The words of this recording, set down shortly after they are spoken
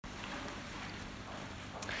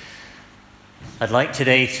I'd like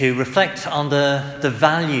today to reflect on the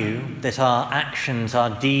value that our actions, our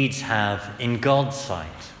deeds have in God's sight,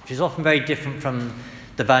 which is often very different from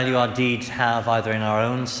the value our deeds have either in our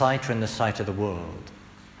own sight or in the sight of the world.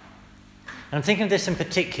 And I'm thinking of this in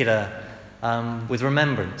particular with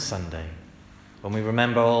Remembrance Sunday, when we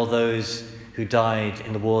remember all those who died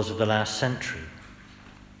in the wars of the last century.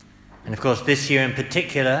 And of course, this year in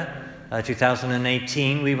particular,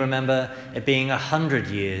 2018, we remember it being 100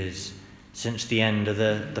 years since the end of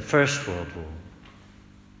the First World War.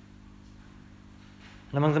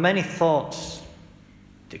 And among the many thoughts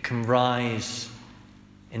that can rise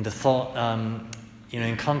in the thought,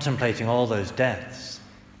 in contemplating all those deaths,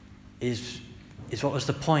 is what was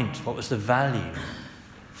the point? What was the value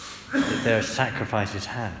that their sacrifices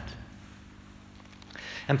had?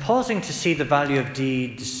 And pausing to see the value of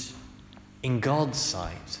deeds in God's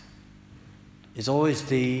sight is always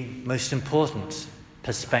the most important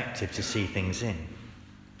perspective to see things in.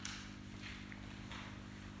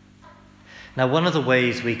 Now, one of the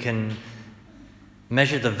ways we can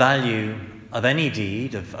measure the value of any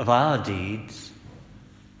deed, of our deeds,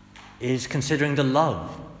 is considering the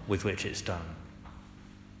love with which it's done.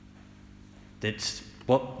 It's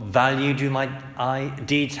what value do my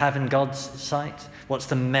deeds have in God's sight? What's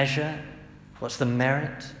the measure? What's the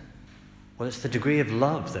merit? Well, it's the degree of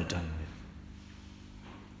love they're done with.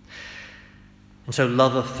 And so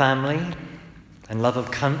love of family and love of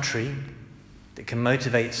country that can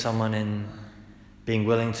motivate someone in being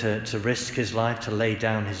willing to risk his life, to lay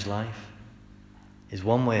down his life, is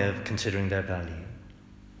one way of considering their value.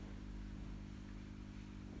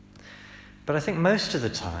 But I think most of the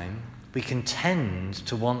time we can tend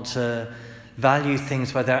to want to value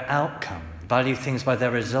things by their outcome, value things by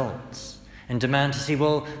their results, and demand to see,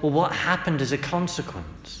 well, what happened as a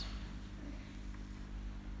consequence?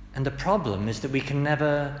 And the problem is that we can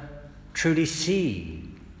never truly see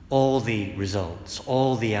all the results,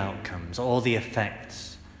 all the outcomes, all the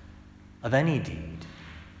effects of any deed.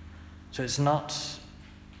 So it's not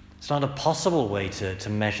a possible way to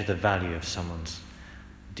measure the value of someone's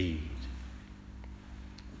deed.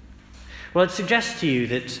 Well, I'd suggest to you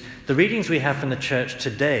that the readings we have from the church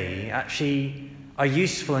today actually are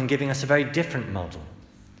useful in giving us a very different model.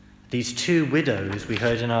 These two widows we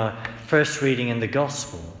heard in our first reading in the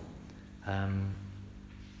Gospel,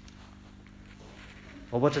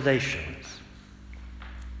 what do they show us?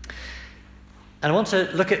 And I want to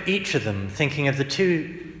look at each of them thinking of the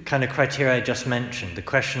two kind of criteria I just mentioned, the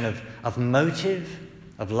question of motive,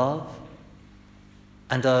 of love,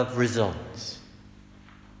 and of results.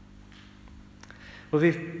 Well,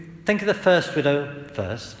 we think of the first widow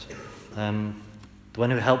first, the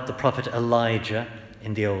one who helped the prophet Elijah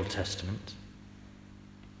in the Old Testament.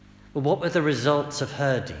 Well, what were the results of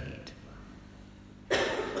her deed?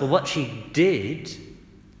 Well, what she did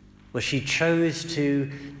was she chose to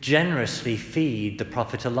generously feed the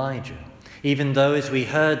prophet Elijah, even though, as we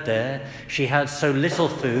heard there, she had so little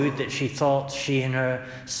food that she thought she and her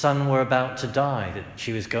son were about to die, that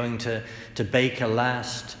she was going to bake a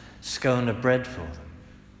last scone of bread for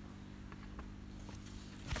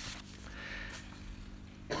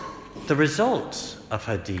them. The result of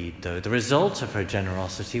her deed, though, the result of her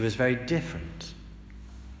generosity was very different.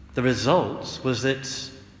 The result was that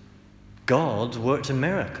God worked a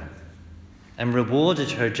miracle and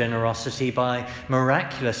rewarded her generosity by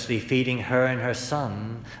miraculously feeding her and her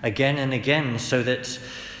son again and again, so that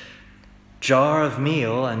jar of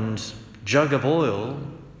meal and jug of oil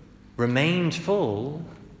remained full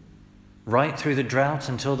right through the drought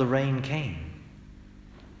until the rain came.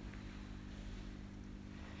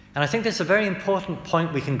 And I think there's a very important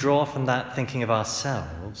point we can draw from that, thinking of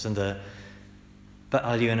ourselves and the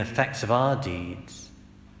value and effects of our deeds.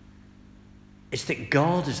 It's that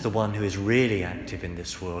God is the one who is really active in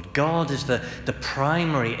this world. God is the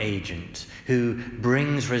primary agent who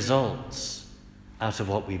brings results out of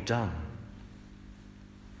what we've done.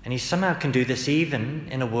 And he somehow can do this even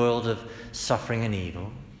in a world of suffering and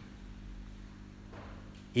evil.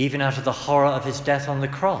 Even out of the horror of his death on the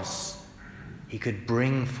cross, he could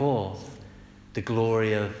bring forth the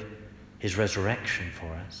glory of his resurrection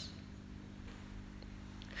for us.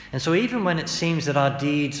 And so even when it seems that our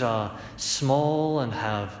deeds are small and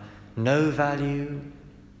have no value,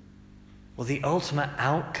 well, the ultimate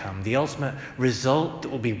outcome, the ultimate result that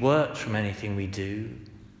will be worked from anything we do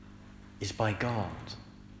is by God.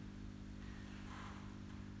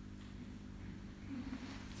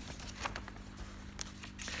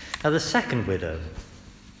 Now, the second widow,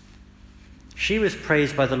 she was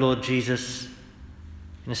praised by the Lord Jesus,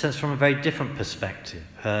 in a sense, from a very different perspective,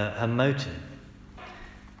 her motive.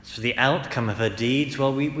 So the outcome of her deeds,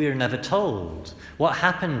 well, we are never told. What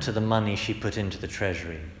happened to the money she put into the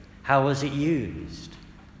treasury? How was it used?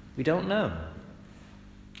 We don't know.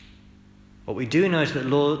 What we do know is that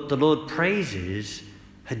the Lord praises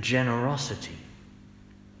her generosity.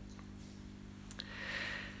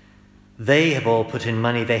 They have all put in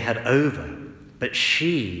money they had over, but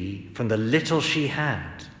she, from the little she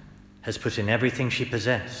had, has put in everything she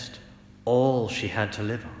possessed, all she had to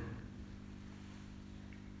live on.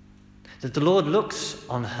 That the Lord looks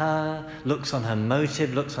on her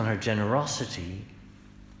motive, looks on her generosity,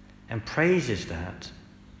 and praises that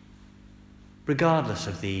regardless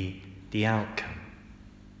of the outcome.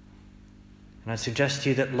 And I suggest to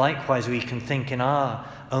you that likewise we can think in our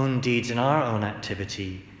own deeds, in our own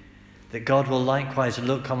activity, that God will likewise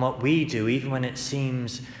look on what we do, even when it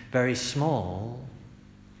seems very small.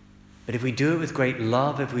 But if we do it with great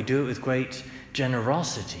love, if we do it with great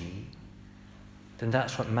generosity, then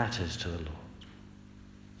that's what matters to the Lord.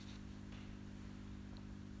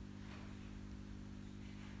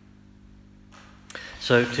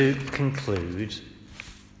 So to conclude,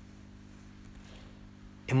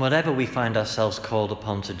 in whatever we find ourselves called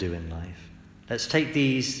upon to do in life, let's take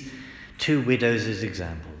these two widows as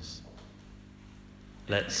examples.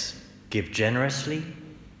 Let's give generously.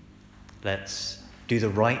 Let's do the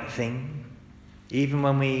right thing, even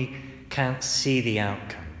when we can't see the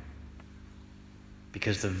outcome.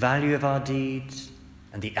 Because the value of our deeds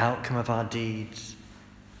and the outcome of our deeds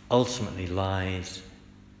ultimately lies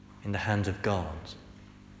in the hands of God,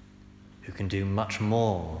 who can do much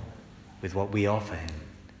more with what we offer him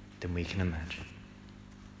than we can imagine.